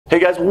Hey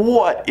guys,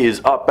 what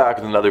is up? Back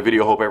with another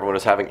video. Hope everyone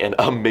is having an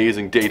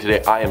amazing day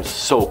today. I am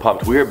so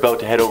pumped. We're about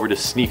to head over to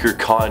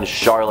SneakerCon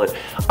Charlotte.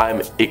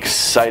 I'm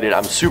excited.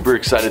 I'm super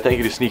excited. Thank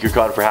you to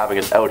SneakerCon for having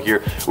us out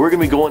here. We're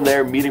gonna be going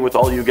there, meeting with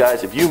all you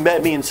guys. If you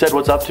met me and said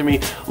what's up to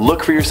me,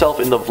 look for yourself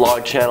in the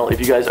vlog channel.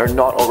 If you guys are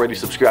not already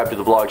subscribed to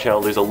the vlog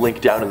channel, there's a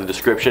link down in the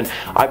description.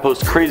 I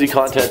post crazy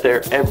content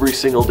there every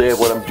single day of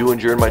what I'm doing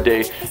during my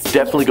day.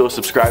 Definitely go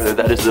subscribe there.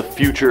 That is the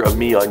future of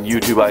me on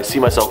YouTube. I see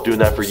myself doing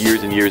that for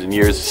years and years and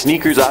years.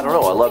 Sneakers, I don't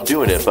know, I love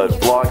doing it, but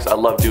vlogs, I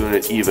love doing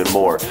it even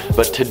more.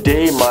 But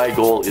today my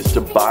goal is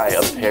to buy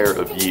a pair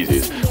of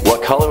Yeezys.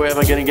 What colorway am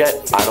I gonna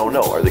get? I don't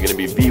know. Are they gonna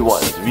be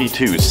V1s,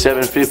 V2s,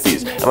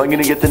 750s? Am I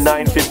gonna get the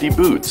 950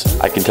 boots?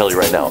 I can tell you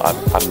right now,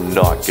 I'm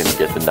not gonna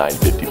get the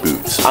 950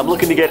 boots. I'm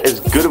looking to get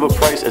as good of a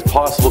price as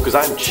possible because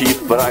I'm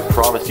cheap, but I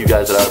promised you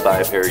guys that I would buy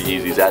a pair of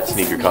Yeezys at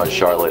SneakerCon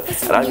Charlotte,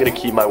 and I'm gonna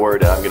keep my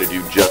word and I'm gonna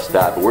do just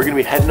that. But we're gonna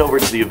be heading over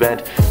to the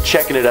event,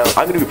 checking it out.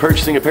 I'm gonna be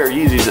purchasing a pair of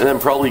Yeezys and then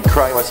probably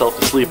crying myself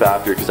to sleep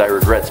after because I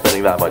regret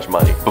spending that much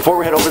money. Before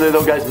we head over there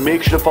though, guys,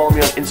 make sure to follow me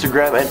on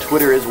Instagram and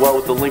Twitter as well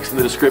with the links in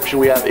the description.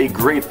 We have a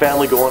great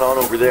family going on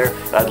over there,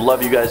 and I'd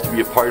love you guys to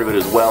be a part of it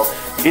as well.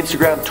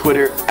 Instagram,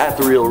 Twitter,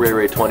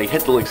 @TheRealRayRay20.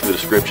 Hit the links in the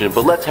description,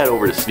 but let's head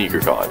over to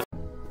SneakerCon.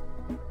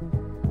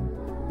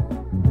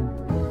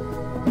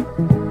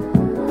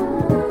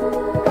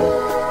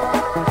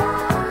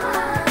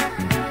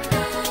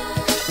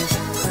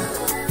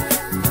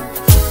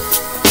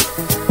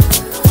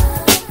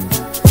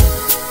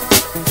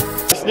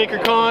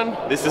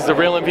 SneakerCon, this is the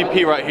real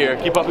MVP right here.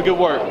 Keep up the good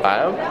work. I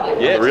am?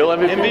 Yeah, the real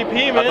MVP?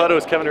 MVP, man. I thought it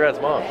was Kevin Durant's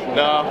mom.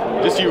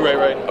 No, just you, Ray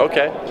Ray.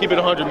 Okay. Keep it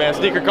 100, man.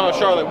 SneakerCon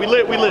Charlotte. We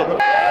lit, we lit.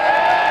 Let's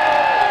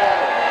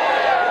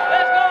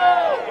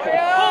go!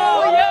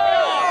 Oh,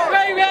 yeah!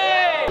 Ray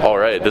Ray!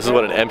 Alright, this is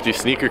what an empty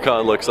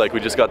SneakerCon looks like. We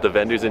just got the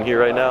vendors in here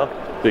right now.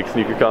 Big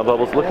SneakerCon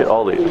bubbles. Look at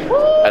all these.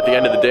 At the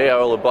end of the day, I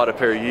will have bought a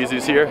pair of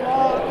Yeezys here.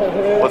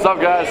 What's up,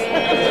 guys?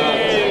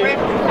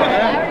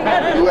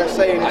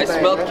 USA. I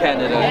smelled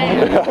Canada.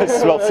 I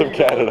smelled some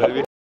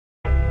Canada.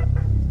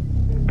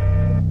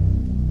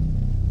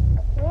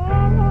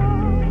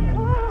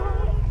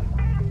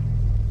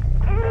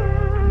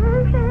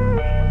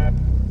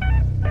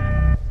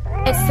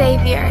 It's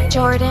Xavier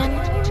Jordan.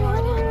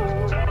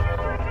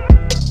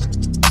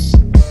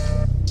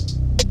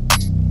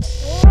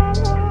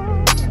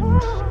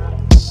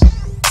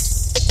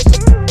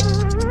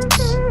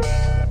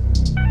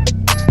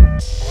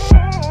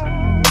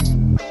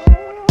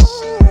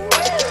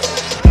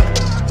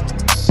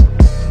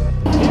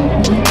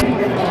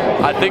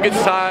 I think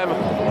it's time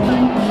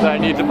that I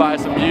need to buy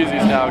some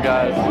Yeezys now,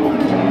 guys.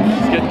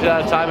 It's getting to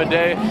that time of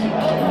day.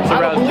 It's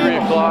around 3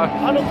 o'clock.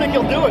 I don't think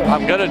you'll do it.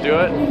 I'm gonna do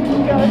it.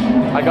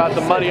 Okay. I got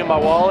the money in my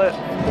wallet.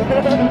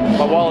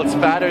 My wallet's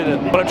fatter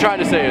than... What I'm trying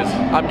to say is,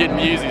 I'm getting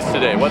Yeezys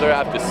today. Whether I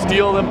have to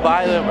steal them,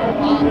 buy them,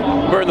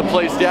 or burn the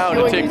place down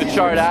and take the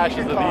charred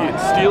ashes of the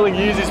stealing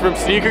Yeezys from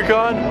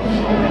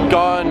SneakerCon,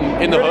 gone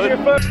in the hood.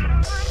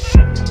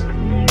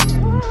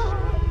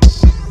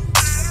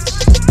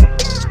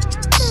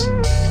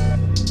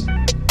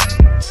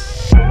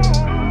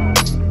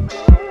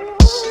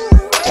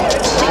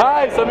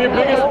 Nice, I'm your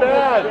biggest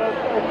fan.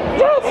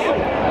 Yes!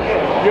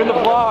 You're in the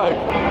vlog.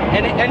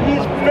 And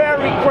he's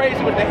very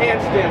crazy with the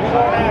handstand. We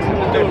won't ask him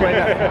to do it right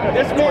now.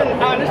 This man,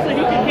 honestly,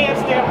 he can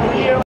handstand for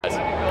years.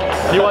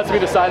 He wants me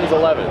to sign his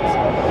 11s.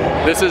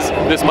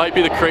 This might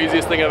be the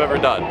craziest thing I've ever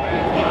done.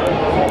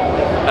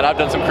 And I've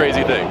done some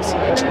crazy things.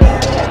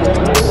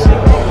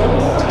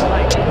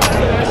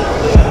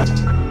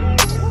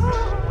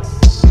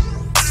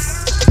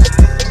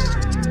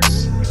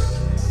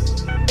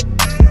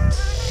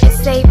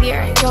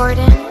 Xavier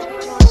Jordan.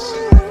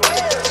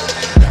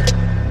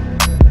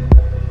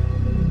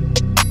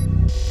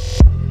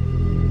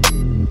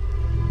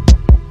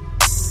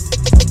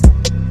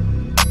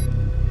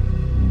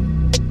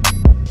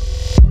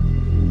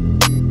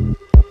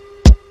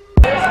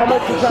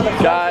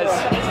 Guys,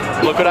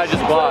 look what I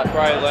just bought.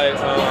 Right, like,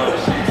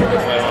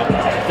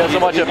 Guess how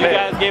much I you paid?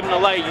 guys gave him the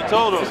light. You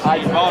told him.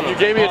 You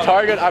gave me a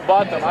target, I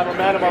bought them. I'm a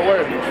man of my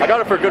word. I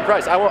got it for a good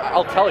price.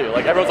 I'll tell you.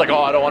 Like, everyone's like,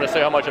 oh, I don't want to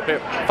say how much I paid.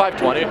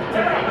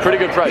 $520. Pretty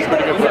good price,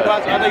 pretty good price.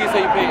 I thought you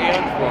said you paid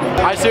 $800 for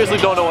it. I seriously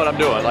don't know what I'm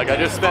doing. Like, I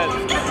just spent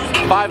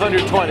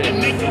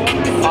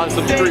 $520 on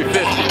some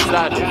 350s.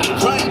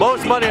 That's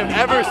most money I've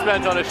ever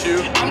spent on a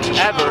shoe,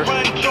 ever,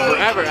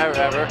 forever,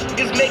 ever.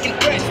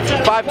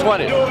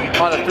 520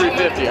 on a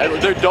 350.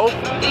 They're dope.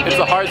 It's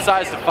a hard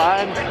size to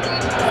find.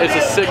 It's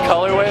a sick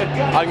colorway.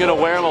 I'm gonna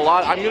wear them a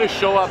lot. I'm gonna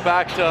show up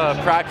back to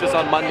practice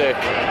on Monday.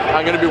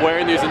 I'm gonna be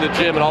wearing these in the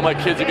gym, and all my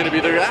kids are gonna be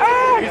there.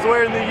 Ah, he's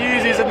wearing the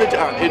Yeezys in the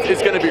gym.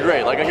 It's gonna be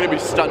great. Like, I'm gonna be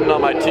stunting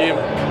on my team.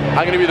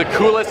 I'm gonna be the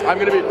coolest. I'm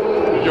gonna be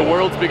your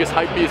world's biggest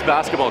hypebeast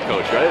basketball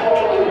coach,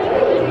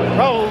 right?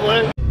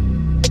 Probably.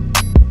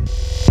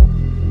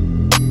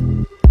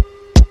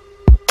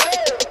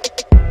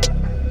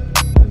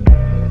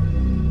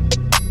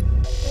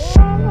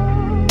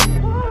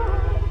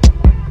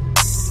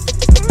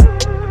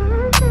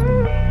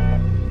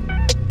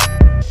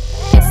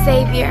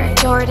 Xavier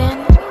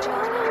Jordan.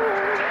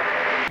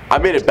 I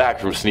made it back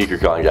from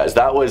SneakerCon, guys.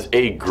 That was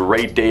a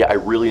great day. I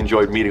really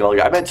enjoyed meeting all you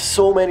guys. I met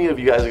so many of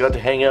you guys. I got to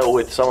hang out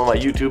with some of my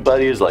YouTube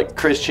buddies like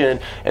Christian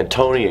and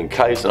Tony and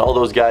Kais and all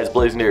those guys.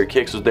 Blazing Air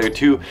Kicks was there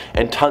too,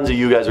 and tons of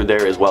you guys were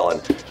there as well.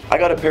 And I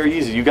got a pair of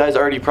Yeezys. You guys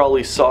already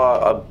probably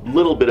saw a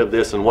little bit of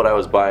this and what I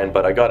was buying,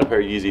 but I got a pair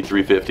of Yeezy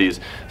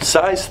 350s,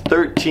 size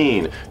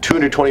 13,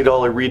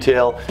 $220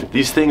 retail.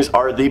 These things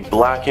are the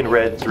black and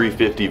red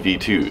 350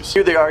 V2s.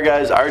 Here they are,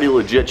 guys. I already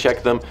legit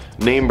checked them.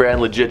 Name brand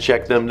legit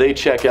checked them. They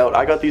check out.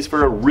 I got these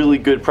for a really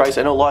good price.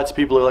 I know lots of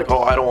people are like,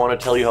 oh, I don't want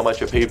to tell you how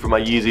much I paid for my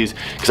Yeezys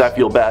because I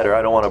feel bad or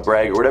I don't want to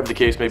brag or whatever the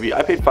case may be.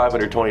 I paid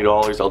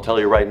 $520. I'll tell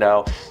you right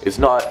now, it's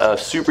not a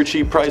super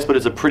cheap price, but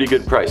it's a pretty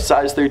good price.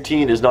 Size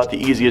 13 is not the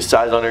easiest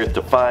size on earth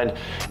to find,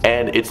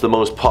 and it's the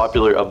most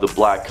popular of the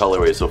black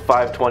colorways. So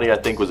 $520 I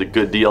think was a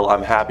good deal.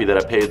 I'm happy that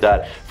I paid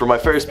that. For my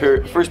first pair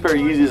of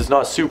Yeezys, it's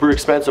not super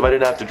expensive. I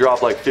didn't have to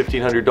drop like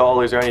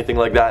 $1,500 or anything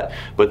like that,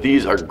 but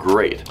these are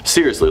great.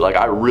 Seriously, like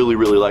I really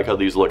like how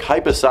these look.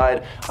 Hype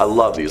aside, I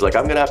love these. Like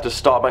I'm gonna have to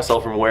stop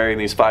myself from wearing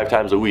these 5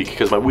 times a week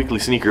because my weekly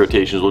sneaker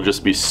rotations will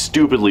just be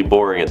stupidly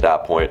boring at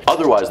that point.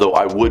 Otherwise though,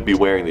 I would be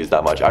wearing these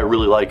that much. I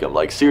really like them.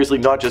 Like seriously,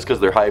 not just because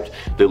they're hyped.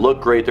 They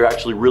look great. They're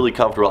actually really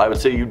comfortable. I would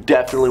say you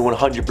definitely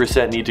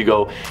 100% need to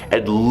go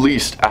at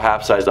least a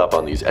half size up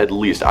on these. At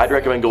least. I'd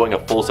recommend going a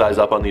full size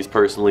up on these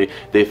personally.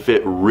 They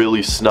fit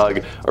really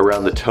snug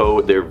around the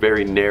toe. They're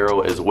very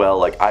narrow as well.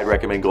 Like I'd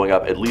recommend going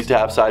up at least a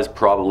half size,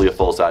 probably a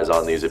full size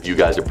on these if you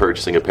guys are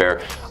purchasing a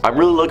pair. I'm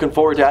really looking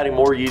forward to adding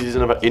more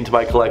Yeezys into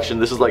my collection.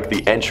 This is like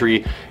the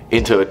entry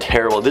into a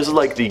terrible, this is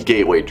like the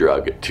gateway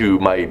drug to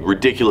my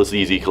ridiculous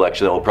Yeezy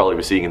collection that we'll probably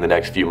be seeing in the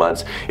next few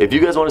months. If you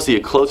guys want to see a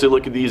closer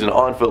look at these, an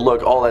on-foot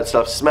look, all that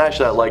stuff, smash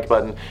that like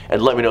button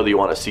and let me know that you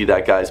want to see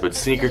that, guys. But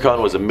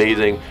SneakerCon was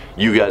amazing.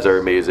 You guys are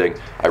amazing.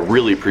 I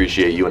really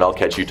appreciate you, and I'll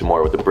catch you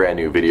tomorrow with a brand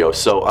new video.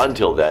 So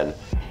until then,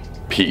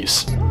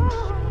 peace.